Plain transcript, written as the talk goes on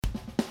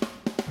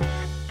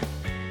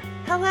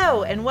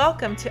Hello and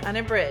welcome to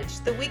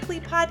Unabridged, the weekly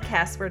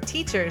podcast where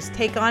teachers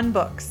take on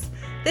books.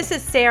 This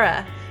is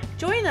Sarah.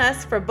 Join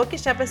us for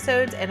bookish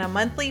episodes and a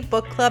monthly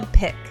book club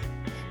pick.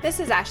 This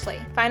is Ashley.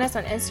 Find us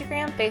on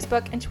Instagram,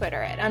 Facebook, and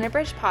Twitter at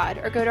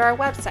UnabridgedPod or go to our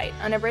website,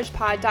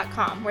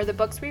 unabridgedpod.com, where the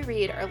books we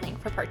read are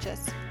linked for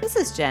purchase. This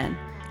is Jen.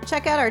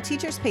 Check out our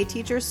Teachers Pay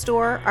Teachers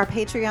store, our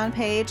Patreon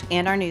page,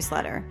 and our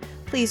newsletter.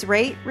 Please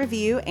rate,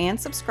 review, and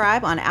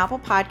subscribe on Apple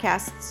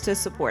Podcasts to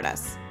support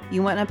us.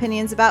 You want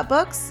opinions about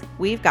books?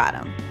 We've got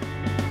them.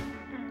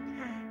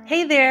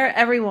 Hey there,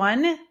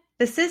 everyone.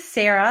 This is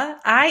Sarah.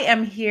 I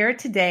am here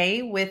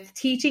today with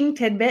teaching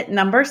tidbit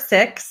number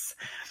 6.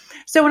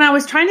 So when I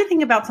was trying to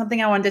think about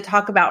something I wanted to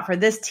talk about for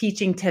this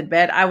teaching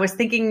tidbit, I was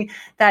thinking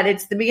that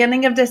it's the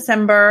beginning of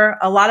December.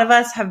 A lot of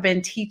us have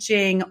been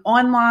teaching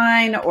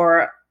online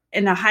or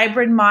in a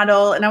hybrid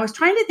model. And I was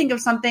trying to think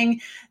of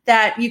something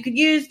that you could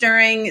use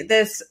during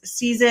this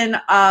season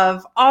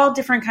of all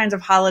different kinds of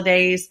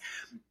holidays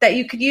that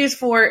you could use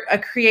for a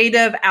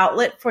creative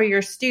outlet for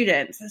your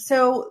students.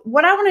 So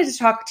what I wanted to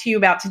talk to you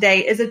about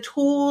today is a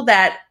tool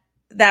that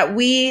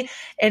we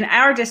in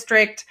our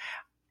district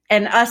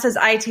and us as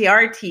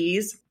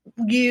ITRTs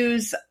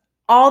use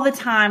all the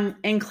time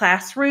in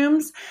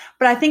classrooms,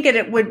 but I think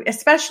it would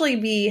especially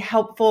be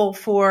helpful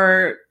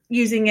for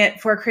using it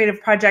for creative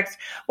projects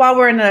while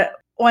we're in an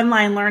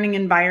online learning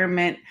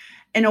environment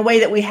in a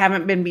way that we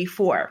haven't been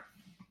before.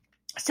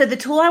 So the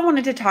tool I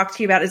wanted to talk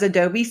to you about is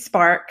Adobe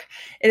Spark.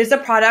 It is a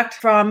product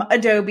from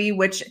Adobe,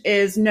 which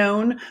is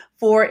known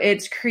for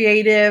its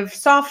creative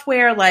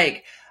software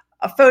like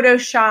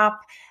Photoshop.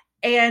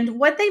 And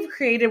what they've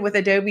created with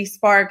Adobe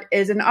Spark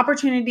is an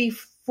opportunity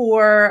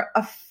for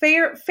a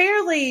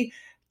fairly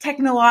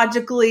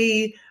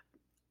technologically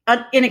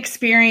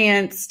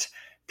inexperienced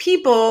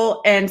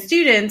people and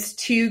students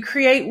to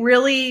create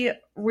really,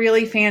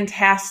 really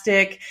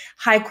fantastic,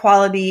 high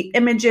quality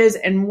images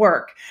and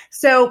work.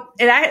 So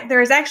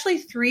there's actually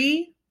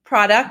 3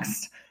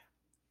 products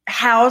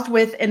housed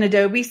within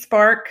Adobe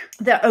Spark,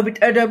 the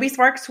Adobe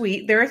Spark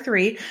suite. There are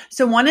 3.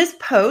 So one is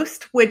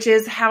Post, which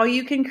is how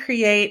you can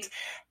create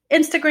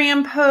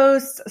Instagram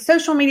posts,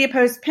 social media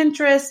posts,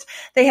 Pinterest.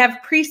 They have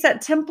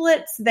preset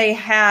templates. They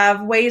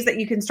have ways that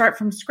you can start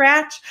from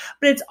scratch,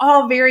 but it's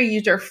all very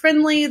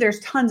user-friendly. There's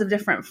tons of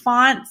different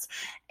fonts.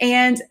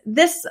 And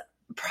this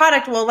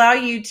product will allow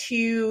you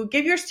to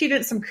give your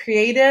students some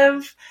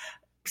creative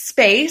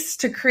space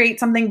to create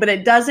something, but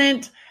it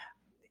doesn't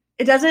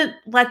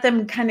let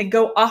them kind of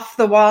go off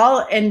the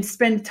wall and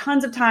spend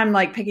tons of time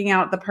like picking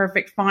out the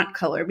perfect font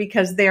color,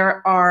 because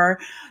there are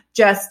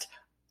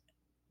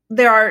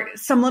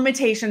some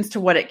limitations to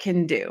what it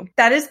can do.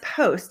 That is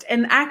Post.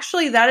 And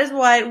actually, that is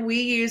what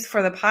we use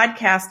for the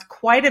podcast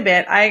quite a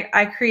bit.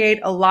 I create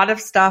a lot of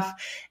stuff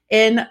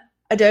in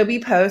Adobe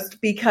Post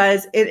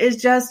because it is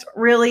just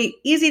really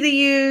easy to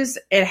use.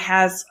 It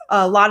has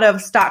a lot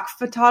of stock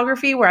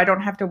photography where I don't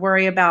have to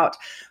worry about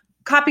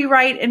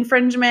copyright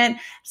infringement.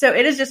 So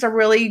it is just a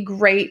really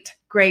great,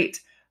 great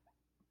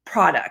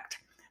product.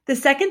 The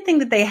second thing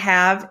that they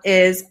have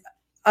is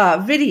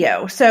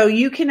video. So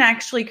you can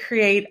actually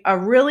create a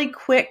really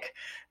quick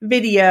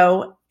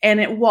video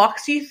and it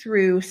walks you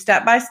through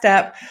step by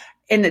step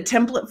in the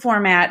template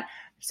format.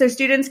 So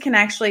students can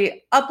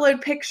actually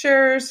upload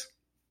pictures,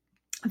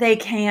 they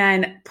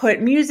can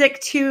put music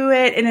to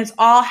it, and it's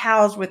all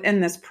housed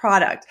within this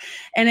product.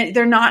 And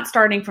they're not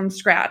starting from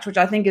scratch, which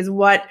I think is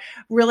what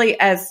really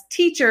as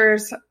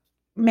teachers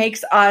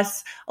makes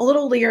us a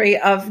little leery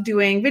of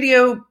doing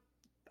video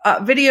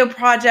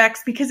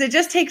projects because it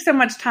just takes so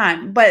much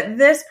time. But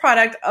this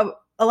product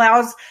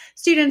allows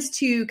students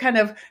to kind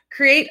of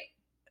create,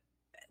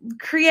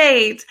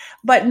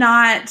 but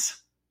not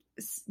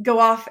go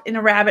off in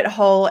a rabbit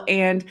hole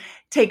and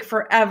take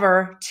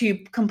forever to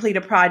complete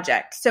a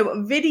project.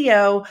 So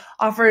video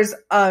offers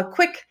a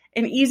quick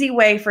and easy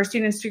way for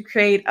students to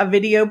create a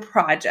video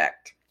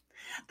project.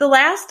 The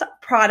last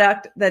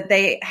product that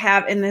they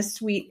have in this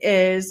suite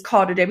is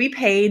called Adobe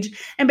Page.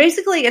 And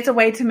basically, it's a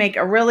way to make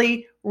a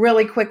really,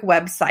 really quick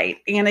website.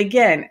 And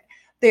again,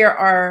 there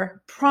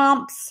are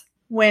prompts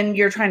when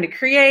you're trying to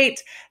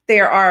create.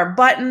 There are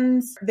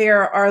buttons.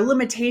 There are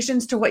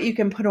limitations to what you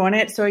can put on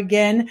it. So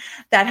again,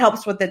 that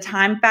helps with the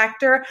time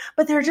factor.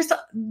 But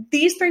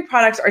these 3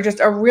 products are just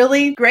a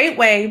really great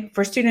way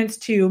for students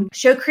to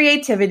show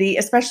creativity,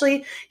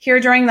 especially here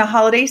during the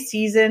holiday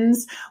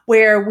seasons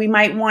where we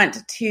might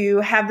want to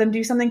have them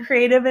do something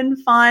creative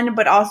and fun,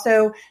 but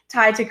also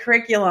tied to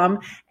curriculum.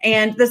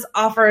 And this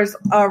offers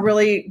a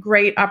really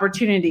great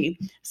opportunity.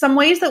 Some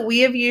ways that we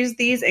have used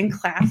these in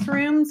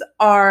classrooms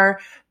are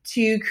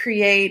to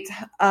create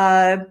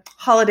a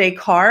holiday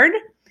card.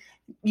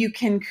 You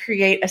can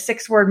create a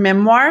 6-word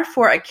memoir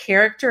for a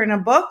character in a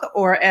book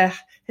or a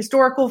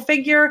historical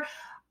figure.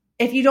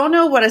 If you don't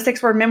know what a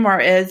 6-word memoir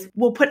is,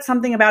 we'll put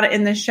something about it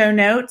in the show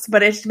notes,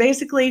 but it's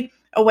basically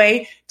a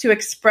way to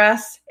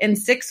express in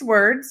 6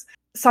 words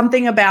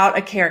something about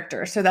a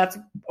character. So that's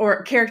or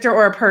a character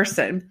or a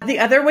person. The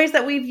other ways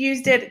that we've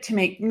used it to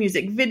make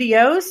music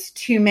videos,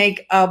 to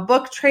make a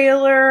book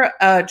trailer,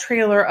 a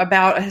trailer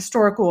about a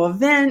historical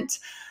event,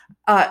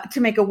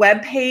 to make a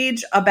web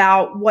page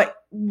about what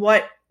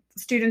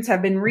students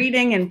have been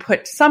reading and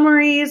put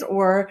summaries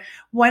or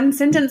one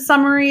sentence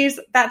summaries,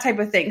 that type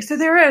of thing. So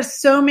there are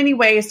so many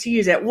ways to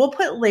use it. We'll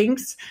put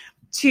links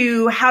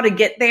to how to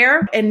get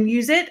there and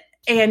use it.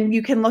 And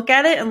you can look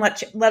at it and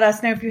let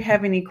us know if you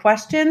have any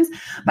questions.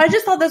 But I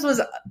just thought this was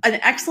an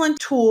excellent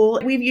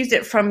tool. We've used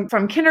it from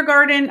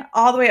kindergarten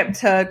all the way up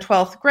to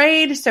 12th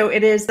grade. So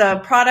it is a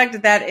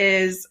product that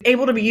is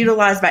able to be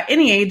utilized by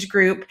any age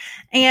group.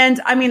 And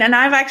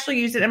I've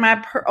actually used it in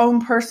my own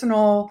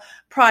personal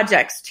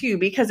projects too,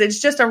 because it's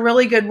just a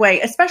really good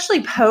way,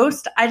 especially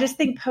Post. I just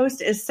think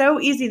Post is so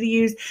easy to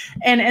use.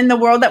 And in the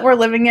world that we're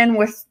living in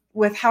with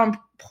how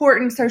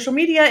important social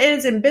media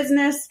is in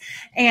business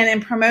and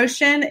in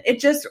promotion, it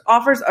just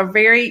offers a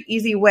very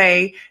easy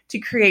way to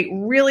create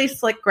really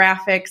slick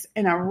graphics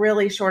in a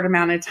really short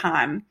amount of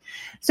time.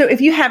 So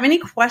if you have any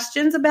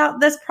questions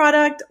about this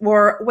product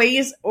or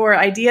ways or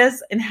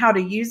ideas in how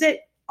to use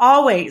it,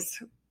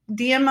 always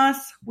DM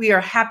us. We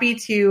are happy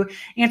to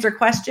answer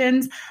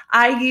questions.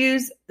 I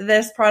use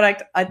this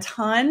product a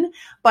ton,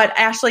 but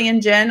Ashley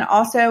and Jen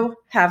also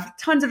have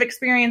tons of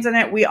experience in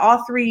it. We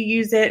all three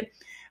use it.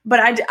 But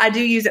I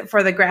do use it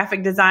for the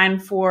graphic design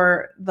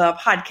for the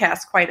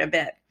podcast quite a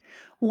bit.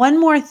 One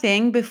more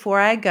thing before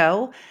I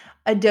go,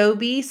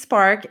 Adobe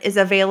Spark is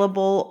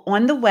available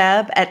on the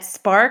web at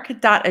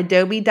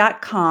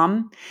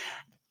spark.adobe.com.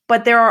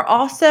 But there are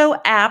also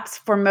apps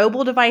for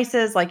mobile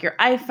devices like your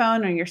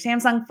iPhone or your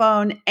Samsung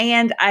phone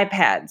and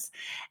iPads.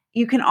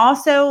 You can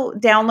also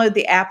download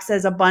the apps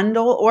as a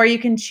bundle, or you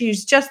can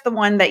choose just the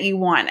one that you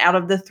want out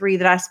of the three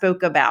that I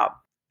spoke about.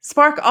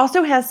 Spark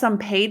also has some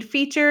paid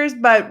features,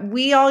 but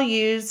we all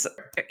use,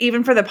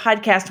 even for the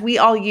podcast, we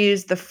all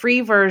use the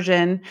free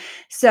version.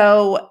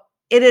 So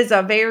it is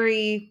a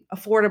very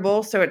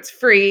affordable, so it's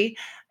free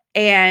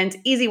and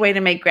easy way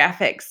to make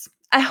graphics.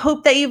 I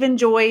hope that you've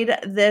enjoyed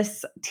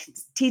this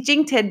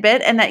teaching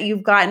tidbit and that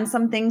you've gotten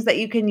some things that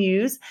you can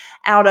use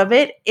out of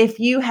it. If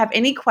you have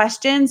any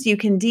questions, you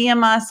can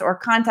DM us or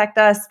contact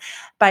us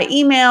by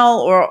email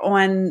or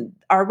on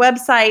our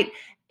website.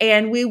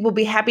 And we will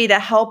be happy to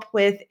help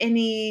with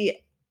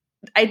any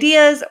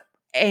ideas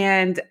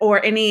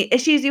or any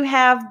issues you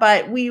have.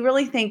 But we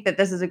really think that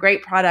this is a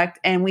great product,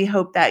 and we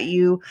hope that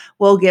you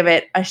will give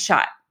it a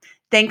shot.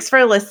 Thanks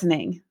for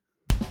listening.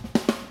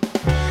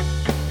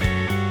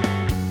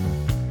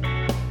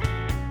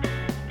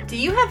 Do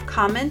you have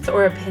comments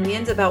or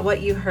opinions about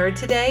what you heard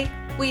today?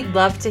 We'd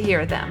love to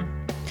hear them.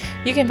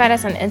 You can find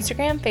us on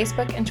Instagram,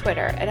 Facebook, and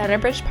Twitter at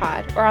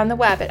UnabridgedPod, or on the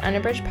web at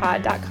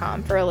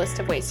unabridgedpod.com for a list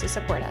of ways to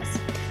support us.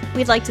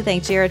 We'd like to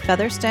thank Jared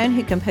Featherstone,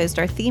 who composed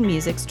our theme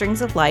music,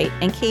 Strings of Light,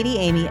 and Katie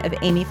Amy of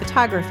Amy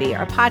Photography,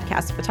 our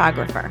podcast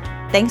photographer.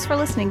 Thanks for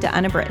listening to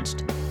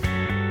Unabridged.